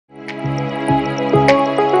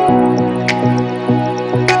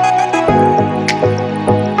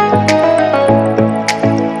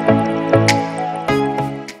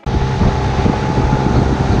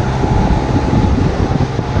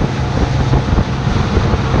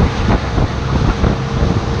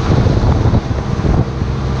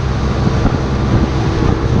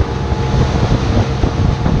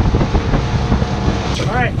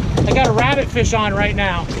rabbitfish on right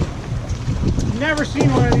now. Never seen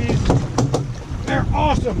one of these. They're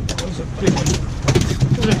awesome. This is a big one.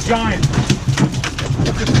 This is a giant.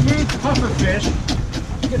 It's a smooth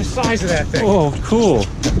pufferfish. Look at the size of that thing. Oh, cool.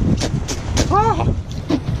 Oh,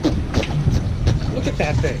 look at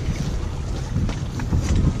that thing.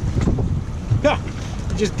 Huh,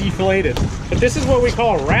 it just deflated. But this is what we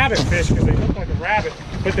call a rabbitfish because they look like a rabbit.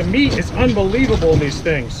 But the meat is unbelievable in these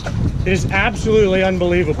things. It is absolutely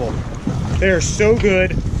unbelievable. They are so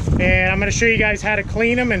good. And I'm going to show you guys how to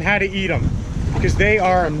clean them and how to eat them because they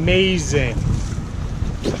are amazing.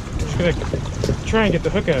 Just going to try and get the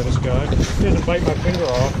hook out of this guy. He doesn't bite my finger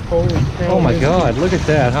off. Holy crap. Oh my God, look at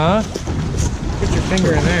that, huh? Put your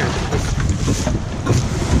finger in there.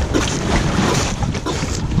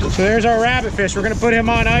 So there's our rabbitfish. We're going to put him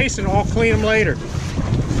on ice and I'll clean him later.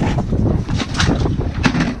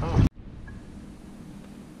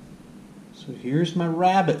 So here's my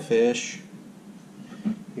rabbitfish.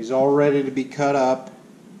 He's all ready to be cut up.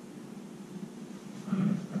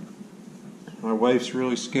 My wife's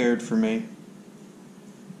really scared for me.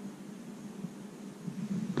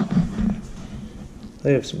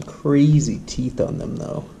 They have some crazy teeth on them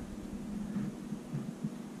though.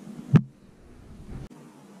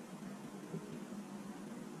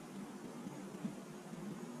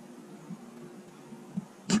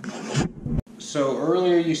 So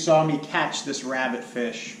earlier you saw me catch this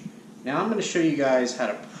rabbitfish. Now I'm going to show you guys how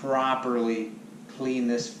to properly clean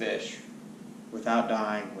this fish without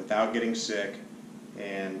dying, without getting sick,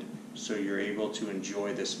 and so you're able to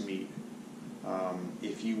enjoy this meat.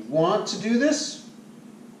 If you want to do this,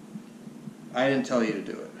 I didn't tell you to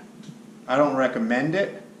do it. I don't recommend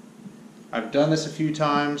it. I've done this a few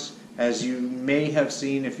times. As you may have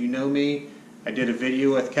seen if you know me, I did a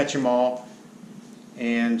video with Catch 'em All,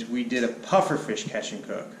 and we did a pufferfish catch and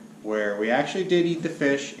cook, where we actually did eat the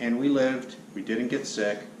fish and we lived. We didn't get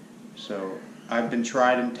sick. So I've been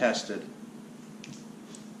tried and tested.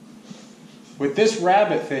 With this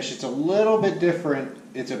rabbitfish, it's a little bit different.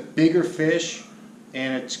 It's a bigger fish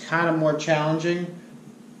and it's kind of more challenging,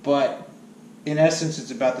 but in essence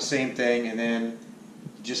it's about the same thing, and then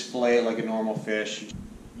you just fillet it like a normal fish.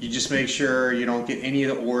 You just make sure you don't get any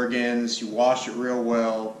of the organs, you wash it real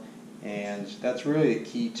well, and that's really the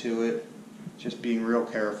key to it. Just being real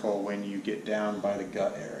careful when you get down by the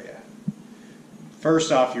gut area.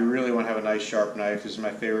 First off, you really want to have a nice sharp knife. This is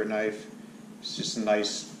my favorite knife. It's just a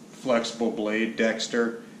nice flexible blade,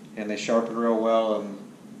 Dexter, and they sharpen real well, and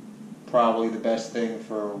probably the best thing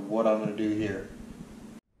for what I'm going to do here.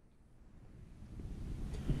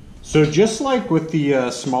 So just like with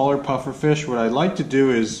the smaller pufferfish, what I like to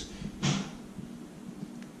do is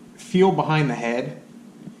feel behind the head,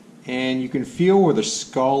 and you can feel where the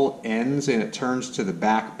skull ends and it turns to the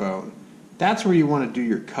backbone. That's where you want to do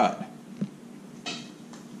your cut.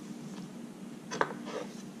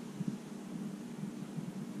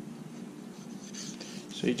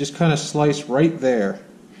 So you just kind of slice right there,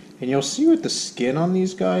 and you'll see with the skin on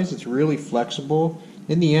these guys, it's really flexible.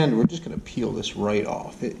 In the end, we're just going to peel this right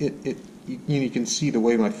off. You can see the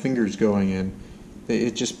way my finger's going in.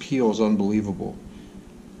 It just peels unbelievable.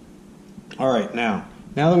 All right, now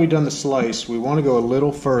that we've done the slice, we want to go a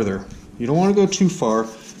little further. You don't want to go too far,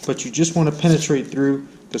 but you just want to penetrate through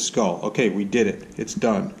the skull. Okay, we did it. It's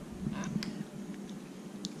done.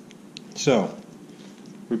 So,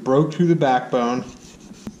 we broke through the backbone.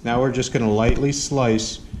 Now we're just going to lightly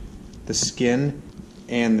slice the skin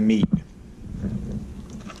and the meat.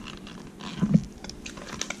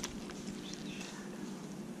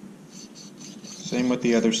 Same with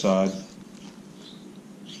the other side.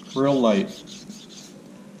 Real light.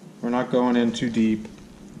 We're not going in too deep.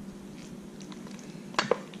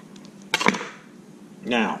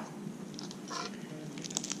 Now,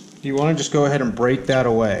 you want to just go ahead and break that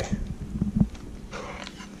away.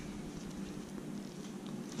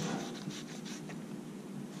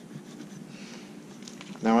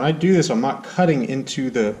 Now when I do this, I'm not cutting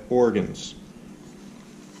into the organs.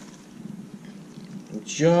 I'm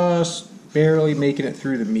just barely making it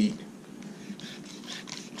through the meat.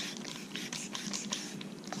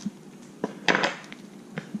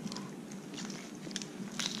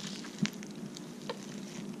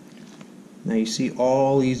 Now you see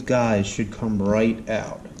all these guys should come right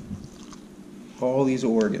out. All these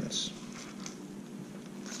organs.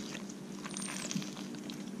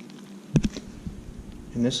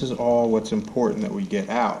 And this is all what's important that we get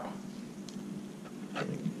out.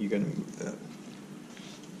 You're going to move that.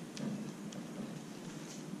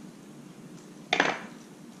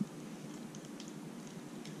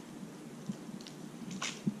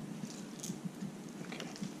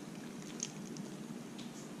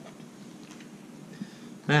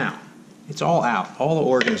 Now, it's all out. All the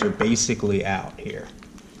organs are basically out here.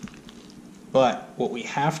 But what we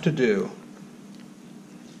have to do,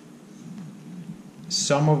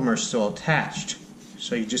 some of them are still attached.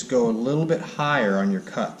 So you just go a little bit higher on your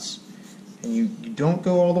cuts. And you don't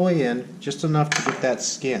go all the way in, just enough to get that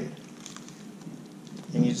skin.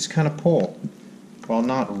 And you just kind of pull while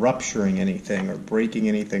not rupturing anything or breaking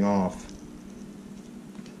anything off.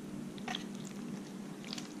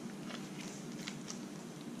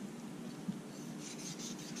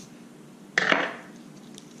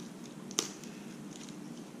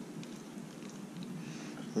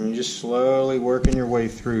 And you're just slowly working your way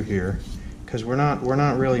through here, because we're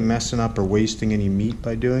not really messing up or wasting any meat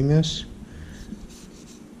by doing this.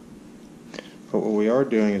 But what we are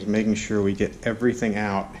doing is making sure we get everything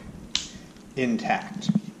out intact.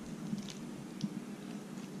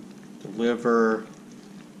 The liver,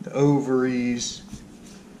 the ovaries.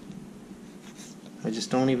 I just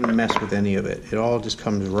don't even mess with any of it. It all just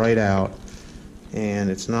comes right out, and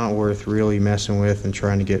it's not worth really messing with and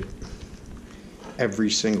trying to get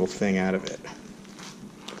every single thing out of it.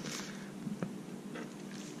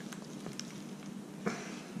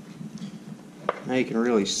 Now you can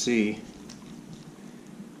really see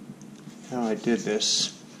how I did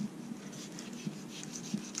this.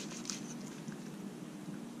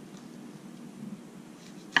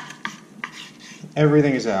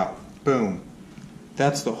 Everything is out. Boom.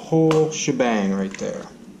 That's the whole shebang right there.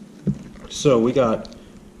 So we got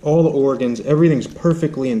all the organs, everything's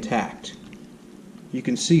perfectly intact. You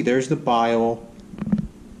can see there's the bile.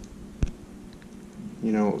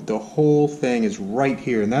 You know, the whole thing is right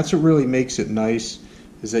here, and that's what really makes it nice,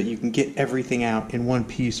 is that you can get everything out in one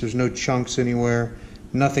piece. There's no chunks anywhere,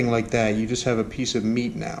 nothing like that. You just have a piece of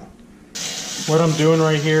meat now. What I'm doing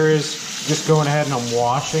right here is just going ahead and I'm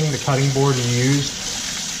washing the cutting board you used.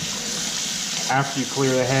 After you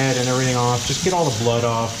clear the head and everything off, just get all the blood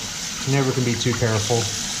off. You never can be too careful.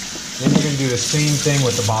 Then you're going to do the same thing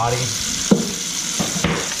with the body.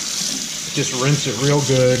 Just rinse it real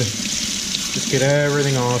good. Just get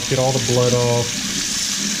everything off, get all the blood off.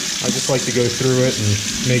 I just like to go through it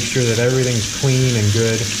and make sure that everything's clean and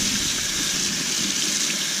good.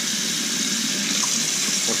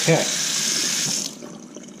 Okay.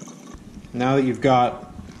 Now that you've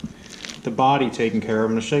got the body taken care of,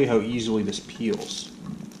 I'm going to show you how easily this peels.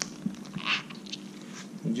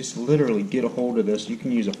 You just literally get a hold of this. You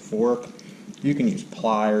can use a fork, you can use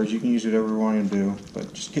pliers, you can use whatever you want to do,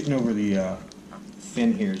 but just getting over the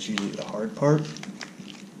fin here is usually the hard part.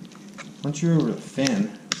 Once you're over the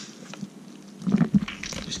fin,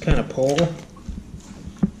 just kind of pull. Gotta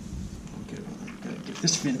get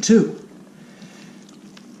this fin too.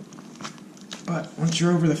 But once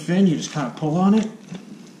you're over the fin, you just kind of pull on it.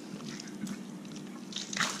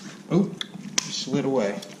 Oh, you slid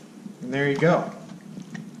away. And there you go.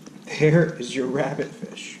 There is your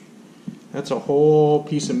rabbitfish. That's a whole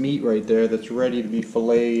piece of meat right there that's ready to be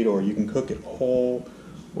filleted, or you can cook it whole,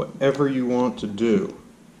 whatever you want to do.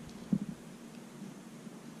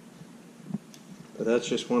 But that's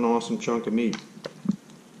just one awesome chunk of meat.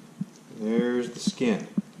 There's the skin.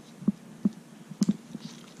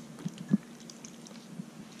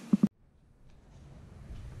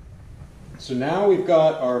 So now we've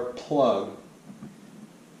got our plug,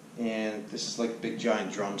 and this is like a big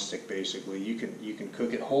giant drumstick basically. You can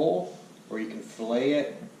cook it whole, or you can fillet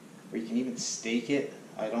it, or you can even steak it.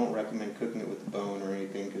 I don't recommend cooking it with the bone or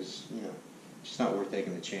anything, because you know, it's just not worth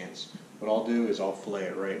taking the chance. What I'll do is I'll fillet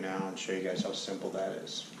it right now and show you guys how simple that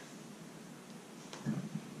is.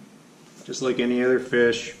 Just like any other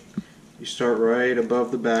fish, you start right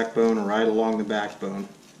above the backbone or right along the backbone.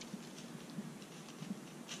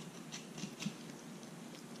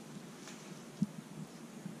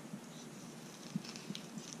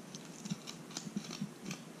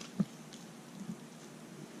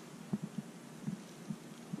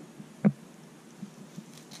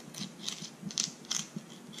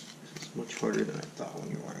 Much harder than I thought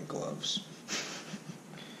when you're wearing gloves.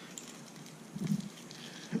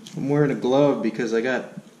 I'm wearing a glove because I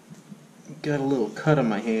got a little cut on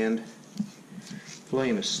my hand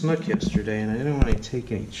filleting a snook yesterday, and I didn't want to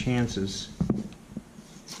take any chances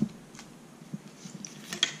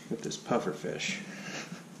with this pufferfish.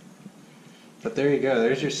 But there you go,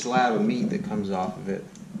 there's your slab of meat that comes off of it.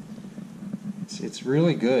 It's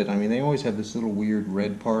really good. I mean, they always have this little weird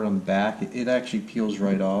red part on the back. It actually peels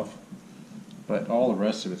right off. But all the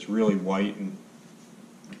rest of it's really white and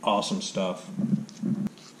awesome stuff.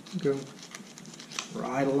 Go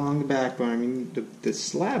right along the backbone. I mean, the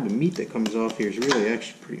slab of meat that comes off here is really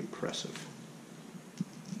actually pretty impressive.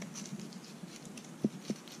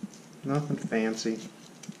 Nothing fancy.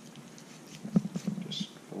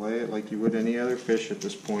 Fillet it like you would any other fish at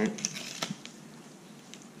this point.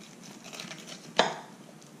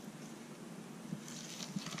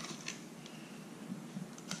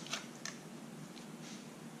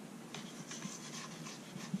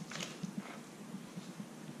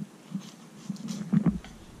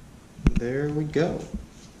 There we go.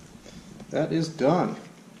 That is done.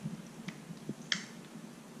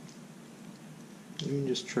 You can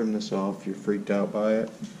just trim this off if you're freaked out by it.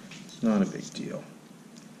 It's not a big deal.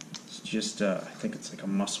 It's just, I think it's like a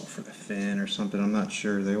muscle for the fin or something. I'm not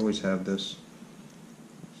sure. They always have this.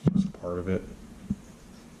 It's just part of it.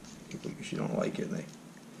 People usually don't like it. They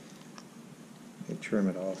trim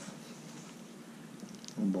it off.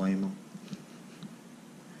 I don't blame them.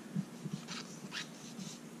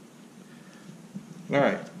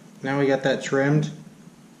 Alright, now we got that trimmed.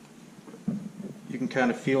 You can kind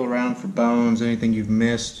of feel around for bones, anything you've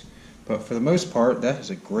missed, but for the most part, that is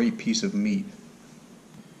a great piece of meat.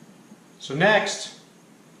 So next,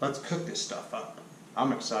 let's cook this stuff up.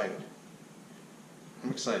 I'm excited.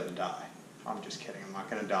 I'm excited to die. I'm just kidding, I'm not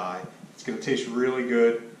going to die. It's going to taste really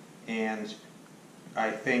good, and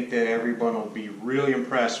I think that everyone will be really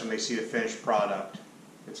impressed when they see the finished product.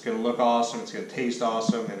 It's going to look awesome, it's going to taste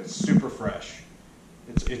awesome, and it's super fresh.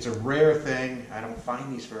 It's a rare thing. I don't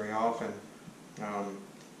find these very often,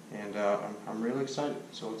 and I'm really excited.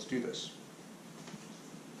 So let's do this.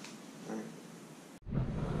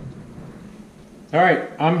 All right,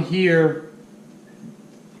 I'm here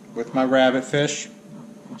with my rabbitfish,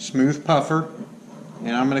 smooth puffer,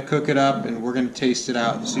 and I'm going to cook it up, and we're going to taste it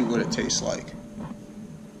out and see what it tastes like.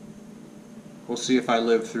 We'll see if I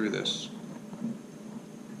live through this.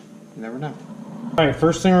 You never know. Alright,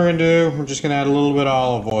 first thing we're going to do, we're just going to add a little bit of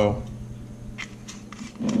olive oil.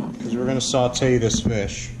 Because we're going to saute this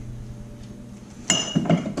fish.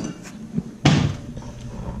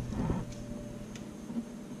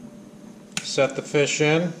 Set the fish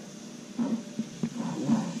in.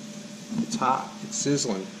 It's hot, it's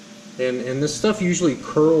sizzling. And this stuff usually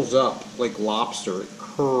curls up like lobster, it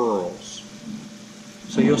curls.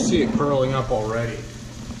 So you'll see it curling up already.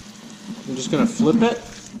 I'm just going to flip it.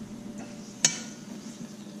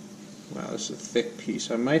 Wow, this is a thick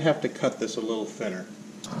piece. I might have to cut this a little thinner.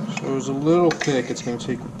 So it was a little thick. It's going to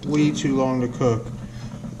take way too long to cook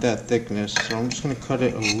at that thickness. So I'm just going to cut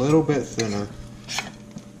it a little bit thinner,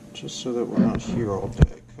 just so that we're not here all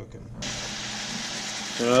day cooking.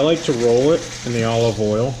 And I like to roll it in the olive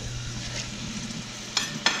oil.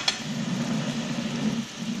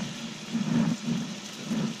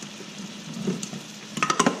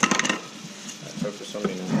 Focus on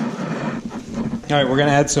me now. All right, we're going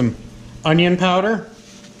to add some onion powder,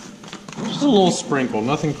 just a little sprinkle,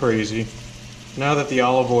 nothing crazy. Now that the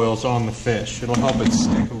olive oil is on the fish, it'll help it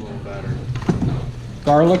stick a little better.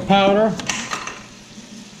 Garlic powder,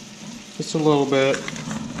 just a little bit.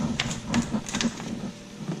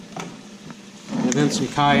 And then some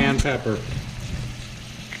cayenne pepper.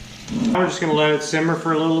 We're just going to let it simmer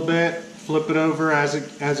for a little bit, flip it over as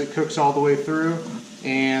it cooks all the way through,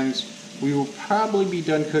 and we will probably be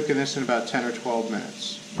done cooking this in about 10 or 12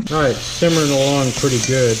 minutes. Alright, simmering along pretty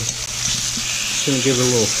good. Just going to give it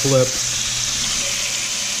a little flip.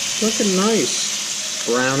 Looking nice.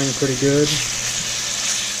 Browning pretty good.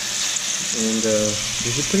 And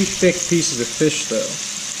these are pretty thick pieces of fish though.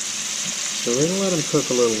 So we're going to let them cook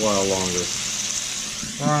a little while longer.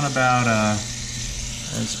 We're on about,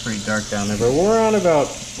 it's pretty dark down there, but we're on about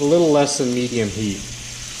a little less than medium heat.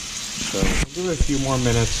 So we'll give it a few more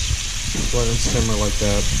minutes. Just let them simmer like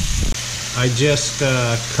that. I just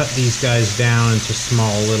cut these guys down into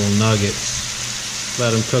small little nuggets.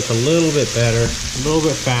 Let them cook a little bit better, a little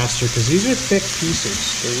bit faster, because these are thick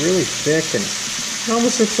pieces. They're really thick, and it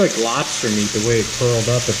almost looks like lobster meat the way it curled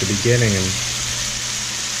up at the beginning. And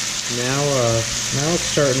now it's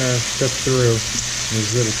starting to cook through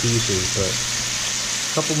these little pieces, but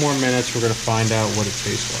a couple more minutes, we're going to find out what it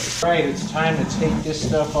tastes like. All right, it's time to take this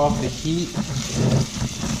stuff off the heat.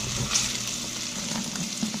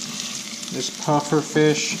 This puffer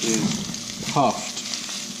fish is puffed.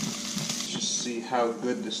 Just see how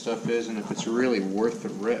good this stuff is and if it's really worth the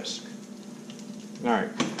risk. Alright.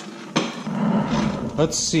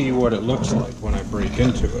 Let's see what it looks like when I break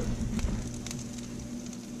into it.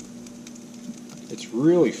 It's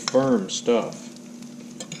really firm stuff.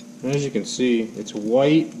 And as you can see, it's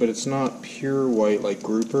white, but it's not pure white like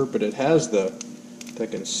grouper, but it has the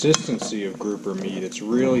consistency of grouper meat. It's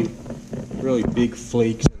really, really big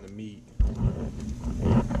flakes.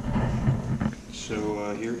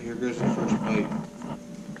 So here goes the first bite.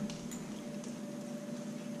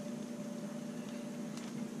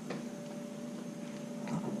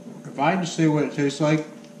 If I had to say what it tastes like,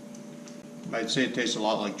 I'd say it tastes a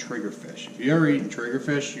lot like triggerfish. If you ever eaten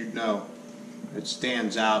triggerfish, you'd know it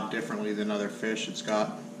stands out differently than other fish. It's got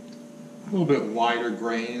a little bit wider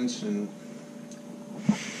grains, and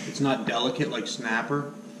it's not delicate like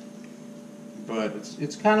snapper, but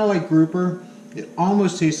it's kind of like grouper. It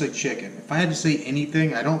almost tastes like chicken. If I had to say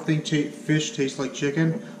anything, I don't think fish tastes like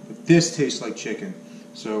chicken, but this tastes like chicken.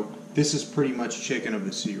 So this is pretty much chicken of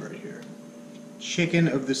the sea right here. Chicken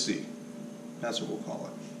of the sea. That's what we'll call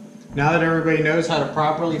it. Now that everybody knows how to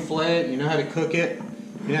properly fillet it, you know how to cook it,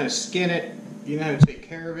 you know how to skin it, you know how to take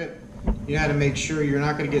care of it, you know how to make sure you're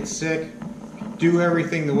not going to get sick, do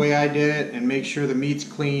everything the way I did it and make sure the meat's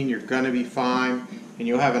clean, you're going to be fine, and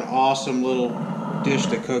you'll have an awesome little dish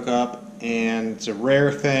to cook up. And it's a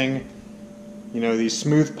rare thing. You know, these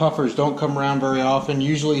smooth puffers don't come around very often.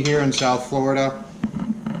 Usually here in South Florida,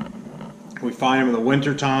 we find them in the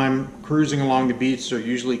winter time cruising along the beach. They're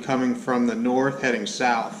usually coming from the north heading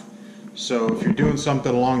south. So if you're doing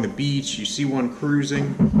something along the beach, you see one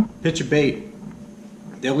cruising, pitch a bait.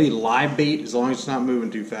 They'll eat a live bait as long as it's not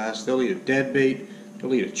moving too fast. They'll eat a dead bait.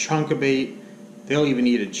 They'll eat a chunk of bait. They'll even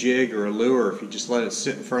eat a jig or a lure if you just let it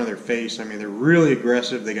sit in front of their face. I mean, they're really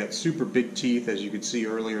aggressive. They got super big teeth, as you could see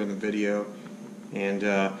earlier in the video. And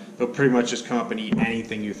they'll pretty much just come up and eat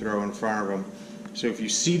anything you throw in front of them. So if you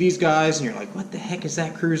see these guys and you're like, what the heck is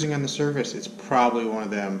that cruising on the surface? It's probably one of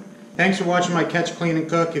them. Thanks for watching my catch, clean, and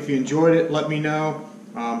cook. If you enjoyed it, let me know.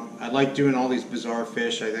 I like doing all these bizarre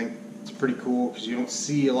fish. I think it's pretty cool because you don't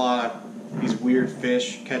see a lot of these weird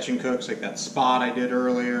fish catching cooks like that spot I did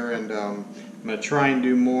earlier. And I'm going to try and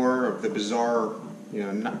do more of the bizarre, you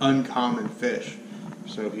know, uncommon fish.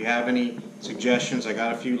 So if you have any suggestions, I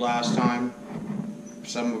got a few last time.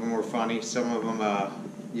 Some of them were funny, some of them,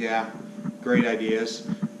 yeah, great ideas.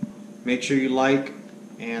 Make sure you like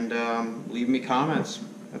and leave me comments.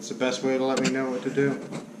 That's the best way to let me know what to do.